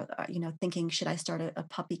thinking, should I start a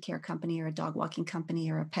puppy care company or a dog walking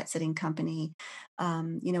company or a pet sitting company?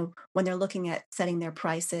 When they're looking at setting their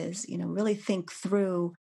prices, really think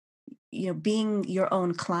through, being your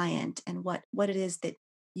own client and what it is that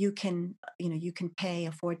you can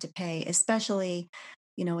afford to pay, especially,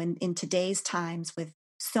 in today's times with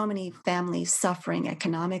so many families suffering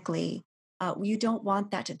economically. You don't want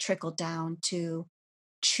that to trickle down to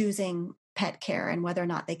choosing pet care and whether or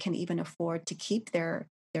not they can even afford to keep their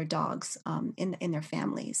dogs in their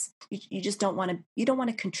families. You just don't want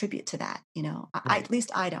to contribute to that. Right. At least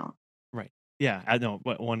I don't. Right. Yeah, I know.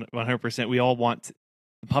 100%. We all want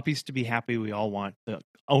the puppies to be happy. We all want the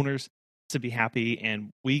owners to be happy, and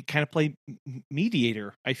we kind of play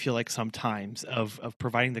mediator. I feel like sometimes of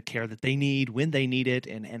providing the care that they need when they need it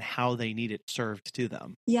and how they need it served to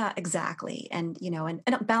them. Yeah, exactly. And and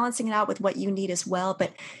balancing it out with what you need as well.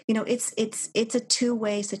 But it's a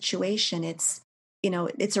two-way situation. It's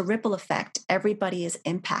a ripple effect. Everybody is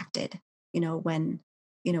impacted, when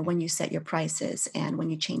when you set your prices and when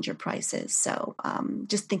you change your prices. So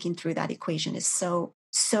just thinking through that equation is so,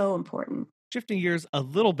 so important. Shifting gears a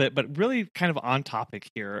little bit, but really kind of on topic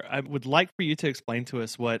here, I would like for you to explain to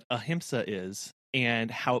us what Ahimsa is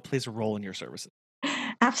and how it plays a role in your services.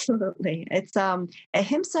 Absolutely. It's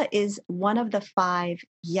ahimsa is one of the five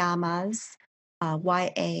yamas,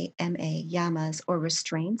 yamas, or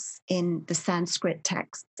restraints in the Sanskrit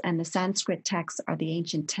texts. And the Sanskrit texts are the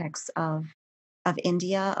ancient texts of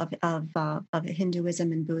India, of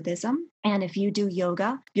Hinduism and Buddhism. And if you do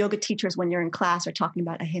yoga teachers, when you're in class, are talking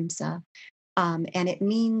about ahimsa, and it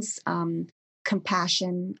means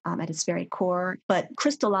compassion at its very core. But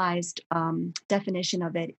crystallized definition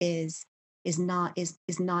of it is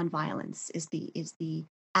nonviolence, is the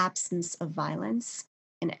absence of violence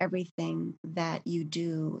in everything that you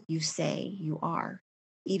do, you say, you are.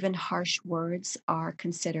 Even harsh words are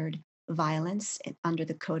considered violence under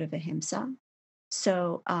the code of ahimsa.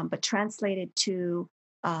 So, but translated to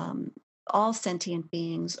um, all sentient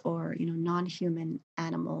beings or non-human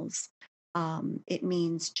animals, it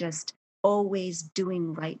means just always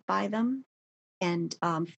doing right by them and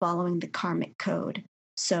following the karmic code.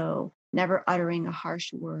 So never uttering a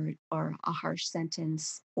harsh word or a harsh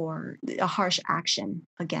sentence or a harsh action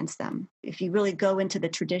against them. If you really go into the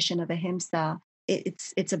tradition of ahimsa,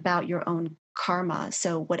 it's about your own karma.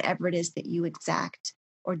 So whatever it is that you exact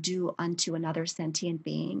or do unto another sentient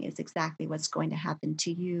being is exactly what's going to happen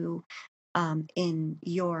to you in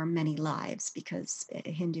your many lives, because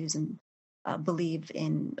Hindus and believe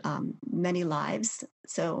in many lives.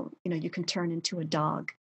 So you can turn into a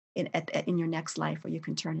dog in your next life, or you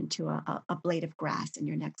can turn into a blade of grass in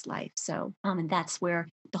your next life. So and that's where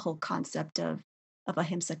the whole concept of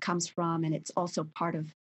ahimsa comes from, and it's also part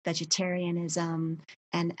of vegetarianism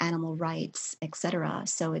and animal rights, etc.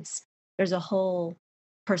 So there's a whole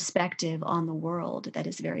perspective on the world that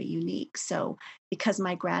is very unique. So because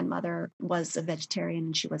my grandmother was a vegetarian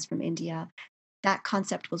and she was from India, that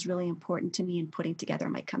concept was really important to me in putting together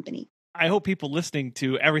my company. I hope people listening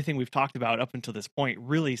to everything we've talked about up until this point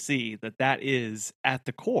really see that is at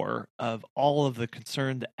the core of all of the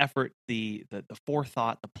concern, the effort, the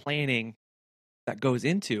forethought, the planning that goes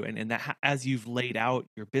into and that as you've laid out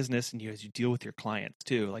your business and as you deal with your clients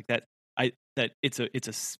too, like that, that it's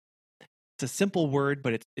a a simple word,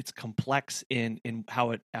 but it's complex in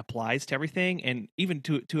how it applies to everything, and even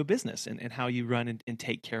to a business, and how you run and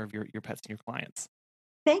take care of your pets and your clients.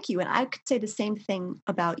 Thank you. And I could say the same thing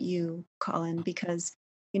about you, Colin, because,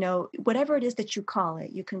 whatever it is that you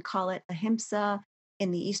can call it ahimsa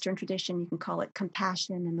in the Eastern tradition, you can call it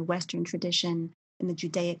compassion in the Western tradition, in the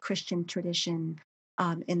Judaic Christian tradition,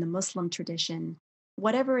 in the Muslim tradition,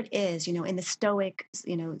 whatever it is, in the Stoic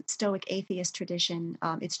atheist tradition,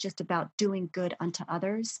 it's just about doing good unto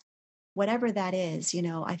others. Whatever that is,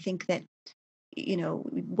 I think that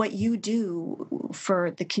what you do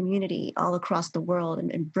for the community all across the world,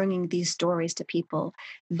 and bringing these stories to people,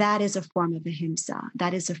 that is a form of ahimsa.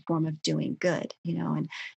 That is a form of doing good, and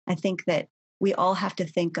I think that we all have to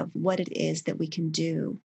think of what it is that we can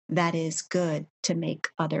do that is good to make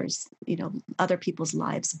others, other people's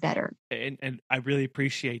lives better. And I really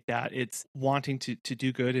appreciate that. It's wanting to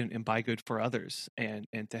do good and buy good for others, and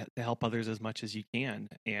to help others as much as you can.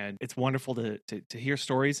 And it's wonderful to hear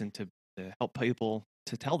stories and to help people,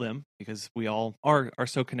 to tell them, because we all are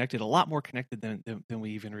so connected, a lot more connected than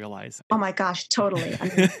we even realize. Oh my gosh, totally. I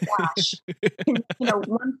mean, gosh,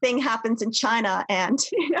 one thing happens in China and,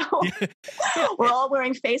 we're all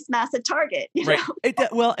wearing face masks at Target. Right.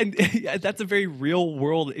 Well, and that's a very real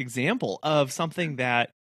world example of something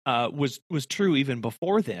that was true even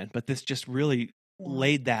before then, but this just really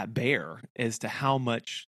laid that bare as to how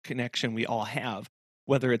much connection we all have,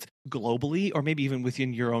 whether it's globally or maybe even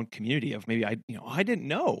within your own community. Of maybe I didn't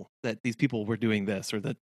know that these people were doing this, or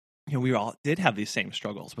that we all did have these same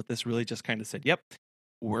struggles, but this really just kind of said, "Yep,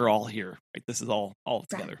 we're all here. Right? This is all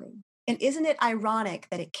together." Exactly. And isn't it ironic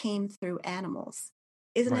that it came through animals?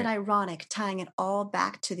 Isn't it ironic, tying it all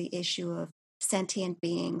back to the issue of sentient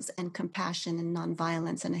beings and compassion and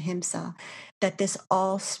nonviolence and ahimsa, that this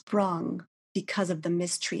all sprung because of the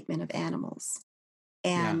mistreatment of animals?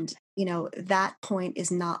 And, that point is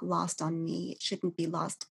not lost on me. It shouldn't be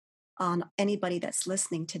lost on anybody that's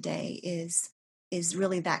listening today, is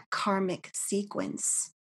really that karmic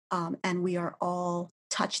sequence. And we are all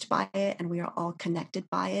touched by it, and we are all connected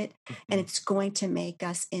by it. Mm-hmm. And it's going to make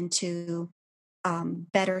us into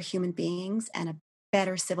better human beings and a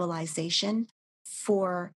better civilization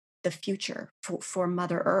for the future, for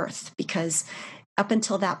Mother Earth. Because up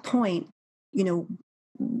until that point,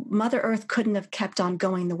 Mother Earth couldn't have kept on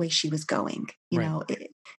going the way she was going.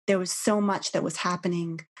 There was so much that was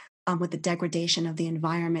happening with the degradation of the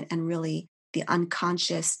environment, and really the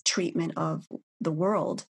unconscious treatment of the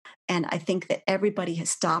world. And I think that everybody has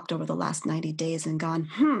stopped over the last 90 days and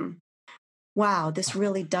gone, wow, this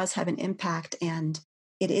really does have an impact. And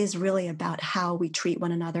it is really about how we treat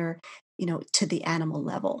one another, to the animal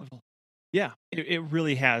level. Yeah, it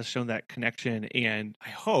really has shown that connection, and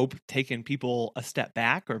I hope taken people a step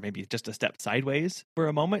back, or maybe just a step sideways for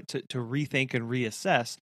a moment, to rethink and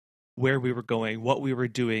reassess where we were going, what we were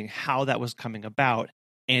doing, how that was coming about.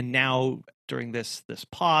 And now during this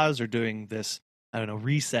pause, or doing this,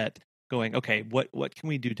 reset, going, okay, what can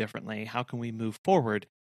we do differently? How can we move forward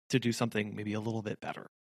to do something maybe a little bit better?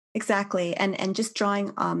 Exactly. And just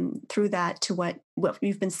drawing through that to what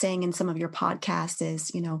you've been saying in some of your podcasts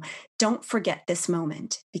is, don't forget this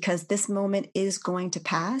moment, because this moment is going to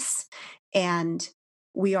pass, and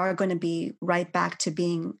we are going to be right back to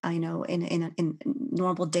being, in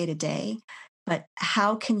normal day to day. But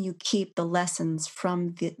how can you keep the lessons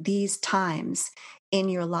from these times in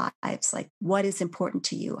your lives? Like, what is important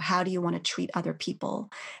to you? How do you want to treat other people?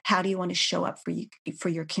 How do you want to show up for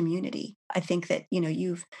your community? I think that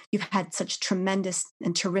you've had such tremendous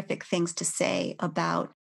and terrific things to say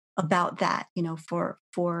about that, for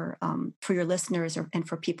your listeners, and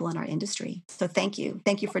for people in our industry. So thank you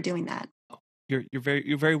for doing that. You're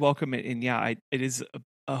very welcome. And yeah, it is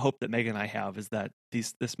a hope that Megan and I have, is that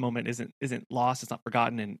this moment isn't lost, it's not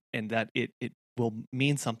forgotten, and that it will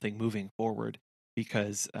mean something moving forward,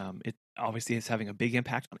 because it obviously is having a big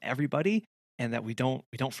impact on everybody, and that we don't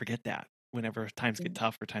forget that whenever times get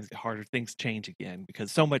tough or times get harder, things change again,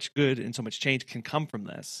 because so much good and so much change can come from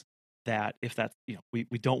this, that if that's, we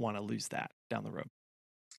don't want to lose that down the road.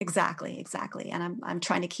 Exactly. And I'm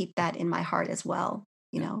trying to keep that in my heart as well,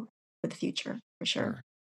 for the future, for sure.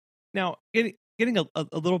 Now, getting a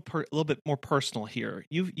little bit more personal here.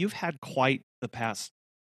 You've had quite the past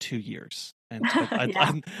 2 years, and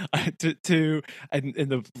in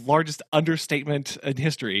the largest understatement in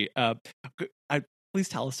history. Please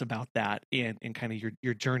tell us about that, and kind of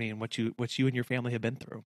your journey, and what you and your family have been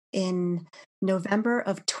through. In November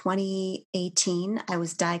of 2018, I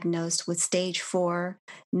was diagnosed with stage 4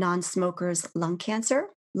 non-smokers lung cancer.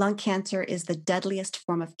 Lung cancer is the deadliest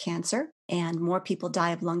form of cancer, and more people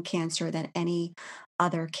die of lung cancer than any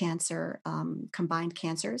other cancer, combined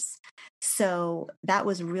cancers. So that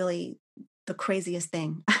was really the craziest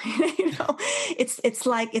thing. It's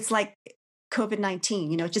like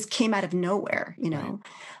COVID-19, it just came out of nowhere, Right.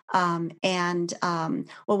 and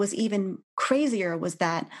what was even crazier was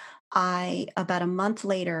that about a month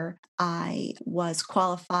later, I was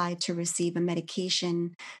qualified to receive a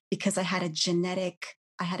medication because I had a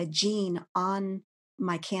gene on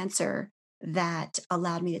my cancer that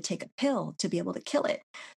allowed me to take a pill to be able to kill it.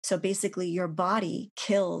 So basically, your body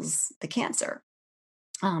kills the cancer.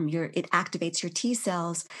 It activates your T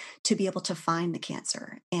cells to be able to find the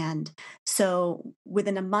cancer. And so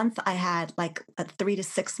within a month, I had like a 3 to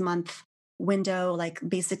 6 month window. Like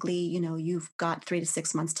basically, you've got 3 to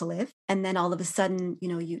 6 months to live, and then all of a sudden,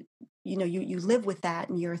 you live with that,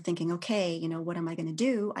 and you're thinking, okay, what am I going to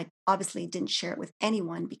do? I obviously didn't share it with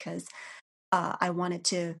anyone because I wanted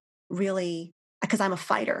to really, because I'm a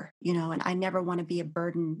fighter, and I never want to be a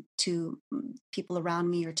burden to people around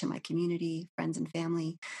me or to my community, friends and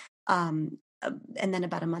family. And then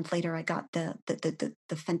about a month later, I got the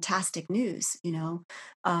fantastic news,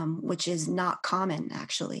 which is not common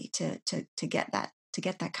actually to get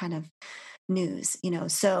that kind of news,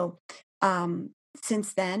 So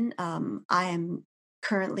since then, I am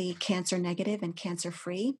currently cancer negative and cancer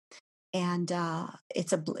free, and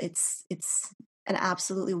it's an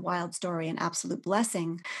absolutely wild story, an absolute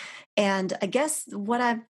blessing. And I guess what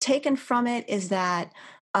I've taken from it is that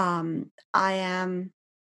I am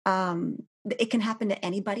it can happen to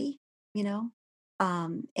anybody, you know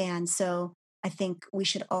and so I think we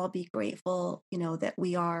should all be grateful, that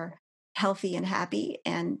we are healthy and happy,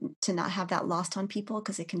 and to not have that lost on people,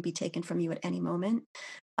 because it can be taken from you at any moment.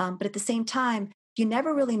 But at the same time, you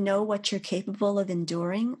never really know what you're capable of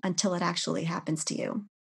enduring until it actually happens to you.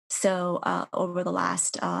 So over the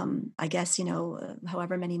last, I guess,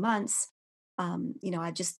 however many months,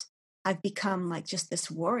 I've become like just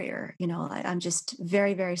this warrior. I'm just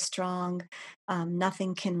very, very strong.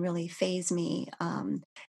 Nothing can really phase me.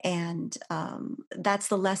 And that's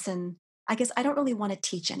the lesson. I guess I don't really want to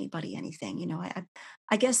teach anybody anything.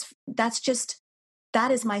 I guess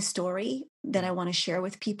that is my story that I want to share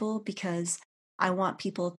with people, because I want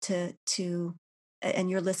people to and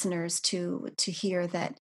your listeners to hear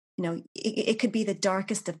that, it could be the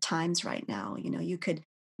darkest of times right now. You could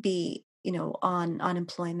be, on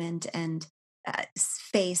unemployment and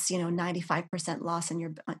face, 95% loss in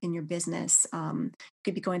your business. You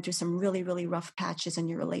could be going through some really, really rough patches in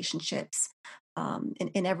your relationships,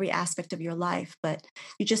 in every aspect of your life. But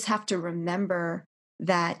you just have to remember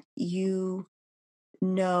that you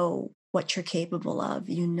know what you're capable of.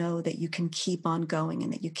 You know that you can keep on going,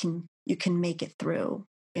 and that you can make it through,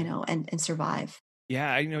 and survive.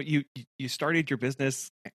 Yeah, I know you started your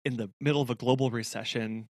business in the middle of a global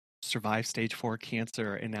recession, survived stage 4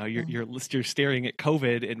 cancer, and now Yeah. you're staring at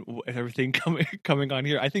COVID and everything coming on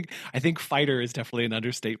here. I think fighter is definitely an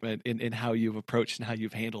understatement in how you've approached and how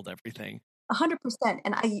you've handled everything. 100%.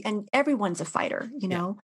 And everyone's a fighter,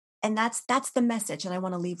 Yeah. and that's the message that I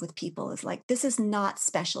want to leave with people, is like, this is not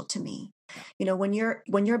special to me. Yeah. When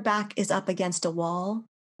your back is up against a wall,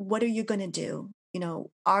 what are you going to do?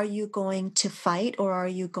 Are you going to fight, or are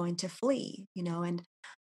you going to flee?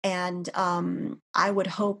 And I would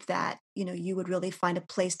hope that, you would really find a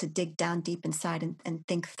place to dig down deep inside, and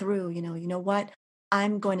think through, what?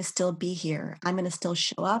 I'm going to still be here. I'm going to still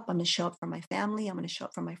show up. I'm going to show up for my family. I'm going to show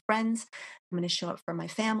up for my friends. I'm going to show up for my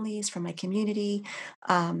families, for my community.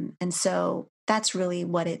 And so that's really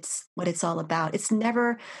what it's all about. It's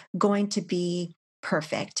never going to be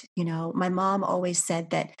perfect. My mom always said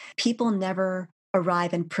that people never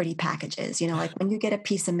arrive in pretty packages. Like when you get a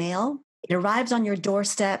piece of mail, it arrives on your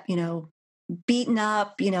doorstep, beaten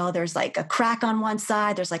up, there's like a crack on one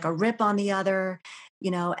side, there's like a rip on the other,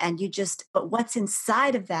 and but what's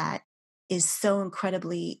inside of that is so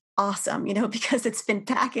incredibly awesome, because it's been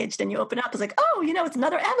packaged, and you open up, it's like, oh, it's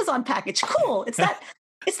another Amazon package. Cool. It's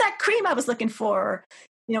that cream I was looking for.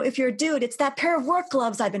 If you're a dude, it's that pair of work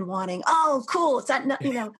gloves I've been wanting. Oh, cool. It's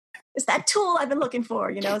that tool I've been looking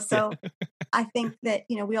for, So I think that,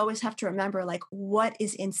 we always have to remember, like, what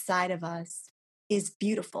is inside of us is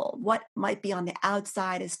beautiful. What might be on the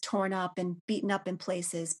outside is torn up and beaten up in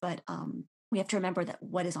places, but we have to remember that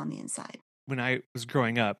what is on the inside. When I was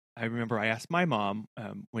growing up, I remember I asked my mom,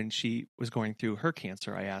 when she was going through her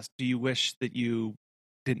cancer, I asked, do you wish that you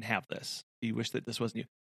didn't have this? Do you wish that this wasn't you?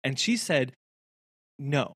 And she said,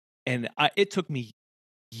 no. And it took me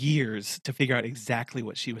years to figure out exactly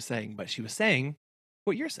what she was saying, but she was saying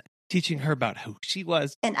what you're saying, teaching her about who she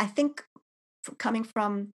was. And I think coming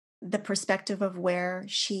from the perspective of where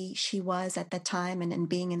she was at that time and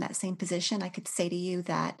being in that same position, I could say to you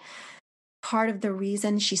that part of the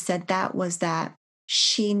reason she said that was that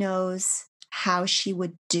she knows how she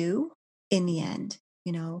would do in the end,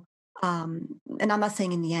 you know. And I'm not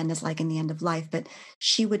saying in the end as like in the end of life, but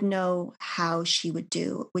she would know how she would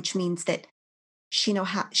do, which means that she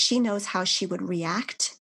knows how she would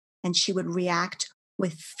react, and she would react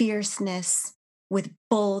with fierceness, with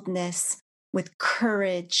boldness, with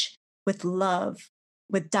courage, with love,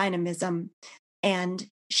 with dynamism, and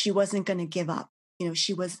she wasn't going to give up. You know,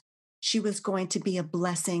 she was going to be a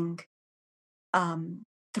blessing um,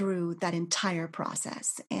 through that entire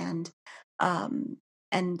process. Um,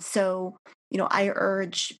 and so, I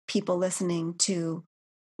urge people listening to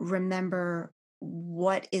remember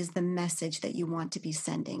what is the message that you want to be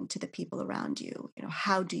sending to the people around you.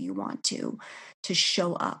 How do you want to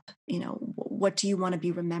show up? What do you want to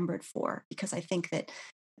be remembered for? Because I think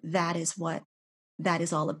that is what that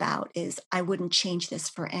is all about. Is I wouldn't change this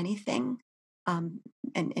for anything. um,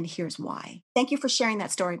 and here's why. Thank you for sharing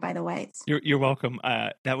that story, by the way. You're welcome.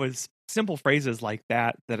 That was simple phrases like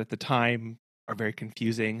that at the time are very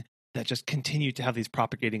confusing, that just continue to have these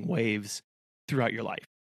propagating waves throughout your life.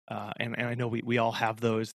 And I know we all have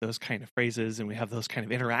those kind of phrases, and we have those kind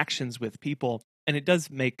of interactions with people, and it does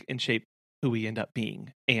make and shape who we end up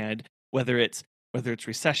being. And whether it's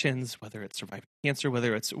recessions, whether it's surviving cancer,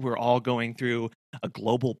 whether it's we're all going through a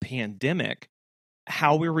global pandemic,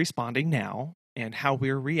 how we're responding now and how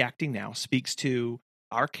we're reacting now speaks to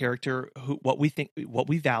our character, what we think, what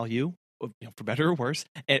we value, for better or worse,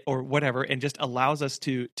 or whatever, and just allows us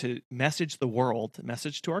to message the world,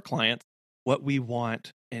 message to our clients what we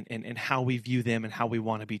want, and how we view them and how we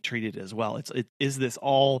want to be treated as well. It is this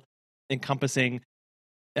all encompassing.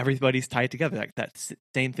 Everybody's tied together. Like that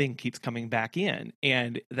same thing keeps coming back in,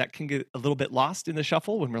 and that can get a little bit lost in the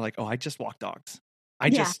shuffle when we're like, oh, I just walk dogs. I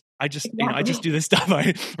just exactly. I just do this stuff.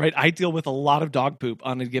 Right. I deal with a lot of dog poop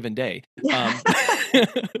on a given day. Yeah. Oh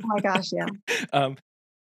my gosh. Yeah.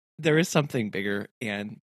 There is something bigger,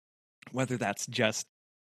 and whether that's just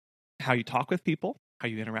how you talk with people, how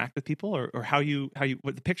you interact with people, or how you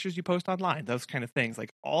what the pictures you post online, those kind of things, like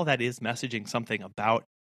all that is messaging something about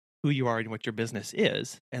who you are and what your business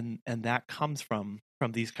is, and that comes from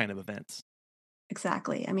these kind of events.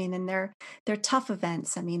 Exactly. I mean, and they're tough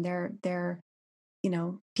events. I mean, they're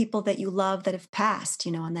people that you love that have passed,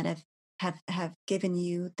 and that have given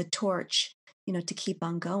you the torch, to keep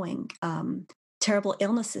on going. Terrible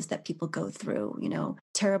illnesses that people go through,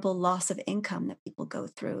 terrible loss of income that people go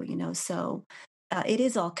through, so it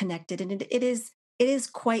is all connected, and it is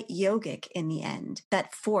quite yogic in the end.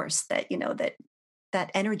 That force that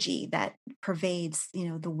energy that pervades,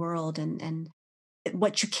 the world, and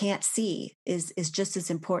what you can't see is just as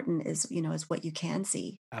important as what you can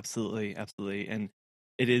see. Absolutely, absolutely, and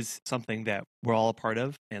it is something that we're all a part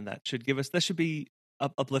of, and that should be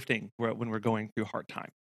uplifting when we're going through hard time.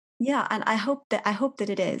 Yeah, and I hope that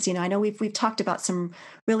it is. I know we've talked about some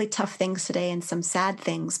really tough things today and some sad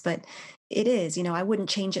things, but it is. I wouldn't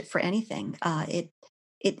change it for anything.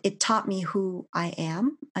 It taught me who I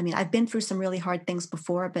am. I mean, I've been through some really hard things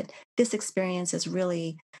before, but this experience has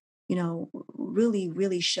really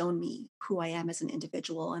shown me who I am as an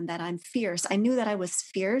individual, and that I'm fierce. I knew that I was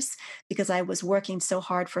fierce because I was working so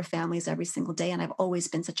hard for families every single day, and I've always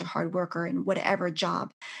been such a hard worker in whatever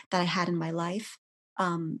job that I had in my life.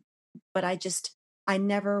 Um, but I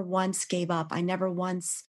never once gave up. I never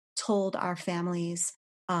once told our families,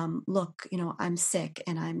 look, I'm sick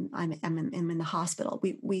and I'm in the hospital.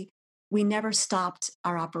 We never stopped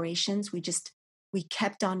our operations. We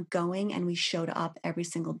kept on going, and we showed up every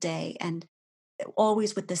single day, and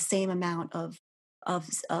always with the same amount of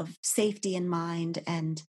safety in mind,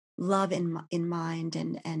 and love in mind,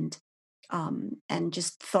 and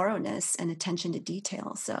just thoroughness and attention to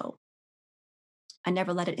detail. So I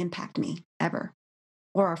never let it impact me ever,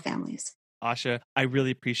 or our families. Asha, I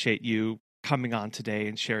really appreciate you coming on today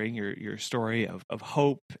and sharing your story of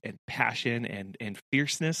hope and passion and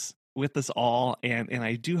fierceness with us all. And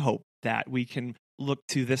I do hope that we can look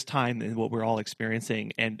to this time and what we're all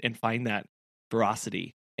experiencing, and find that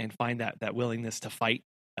veracity, and find that willingness to fight,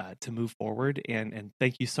 to move forward. And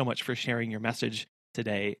thank you so much for sharing your message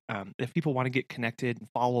today. If people want to get connected and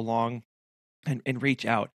follow along and reach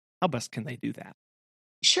out, how best can they do that?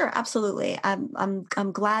 Sure, absolutely.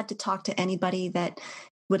 I'm glad to talk to anybody that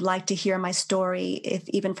would like to hear my story, if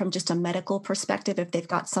even from just a medical perspective. If they've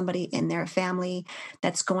got somebody in their family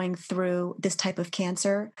that's going through this type of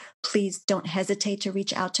cancer, please don't hesitate to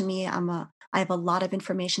reach out to me. I have a lot of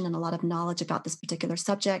information and a lot of knowledge about this particular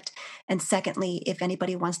subject. And secondly, if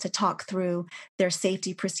anybody wants to talk through their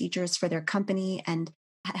safety procedures for their company and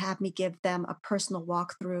have me give them a personal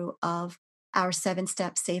walkthrough of our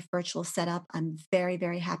 7-step safe virtual setup, I'm very,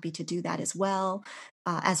 very happy to do that as well.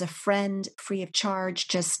 As a friend, free of charge,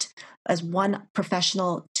 just as one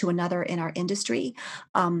professional to another in our industry.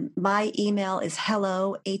 My email is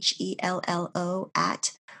hello, HELLO,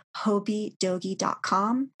 at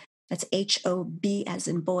hobydogy.com. That's HOB as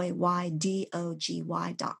in boy,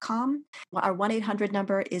 YDOGY.com. Our 1-800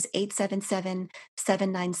 number is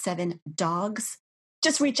 877-797-DOGS.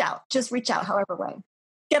 Just reach out however way.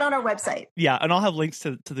 Get on our website. Yeah, and I'll have links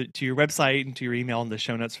to your website and to your email in the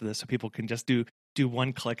show notes for this, so people can just do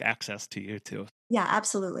one-click access to you too. Yeah,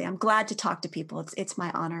 absolutely. I'm glad to talk to people. It's my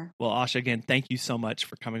honor. Well, Asha, again, thank you so much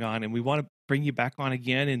for coming on, and we want to bring you back on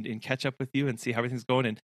again and catch up with you and see how everything's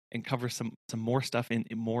going and cover some more stuff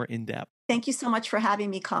more in depth. Thank you so much for having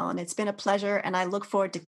me, Colin. It's been a pleasure, and I look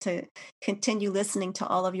forward to continue listening to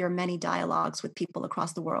all of your many dialogues with people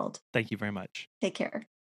across the world. Thank you very much. Take care.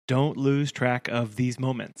 Don't lose track of these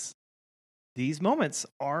moments. These moments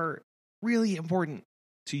are really important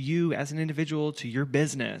to you as an individual, to your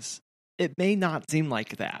business. It may not seem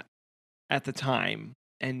like that at the time,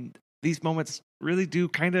 and these moments really do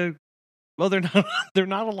kind of, well, they're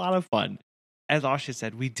not a lot of fun. As Asha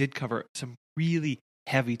said, we did cover some really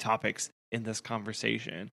heavy topics in this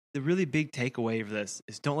conversation. The really big takeaway of this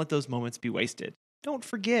is don't let those moments be wasted. Don't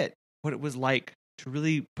forget what it was like to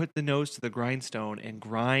really put the nose to the grindstone and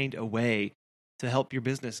grind away to help your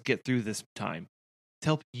business get through this time, to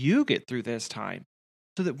help you get through this time,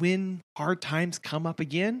 so that when hard times come up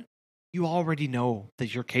again, you already know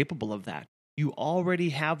that you're capable of that. You already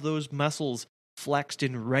have those muscles flexed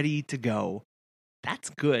and ready to go. That's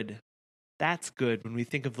good. That's good when we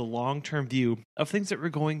think of the long-term view of things that we're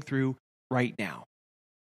going through right now.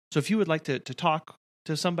 So if you would like to talk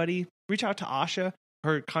to somebody, reach out to Asha.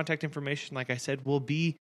 Her contact information, like I said, will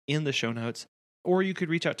be in the show notes. Or you could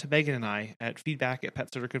reach out to Megan and I at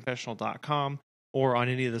feedback@PetSitterConfessional.com or on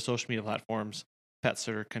any of the social media platforms, Pet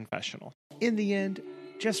Sitter Confessional. In the end,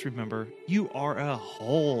 just remember, you are a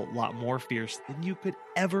whole lot more fierce than you could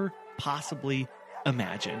ever possibly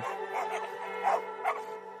imagine.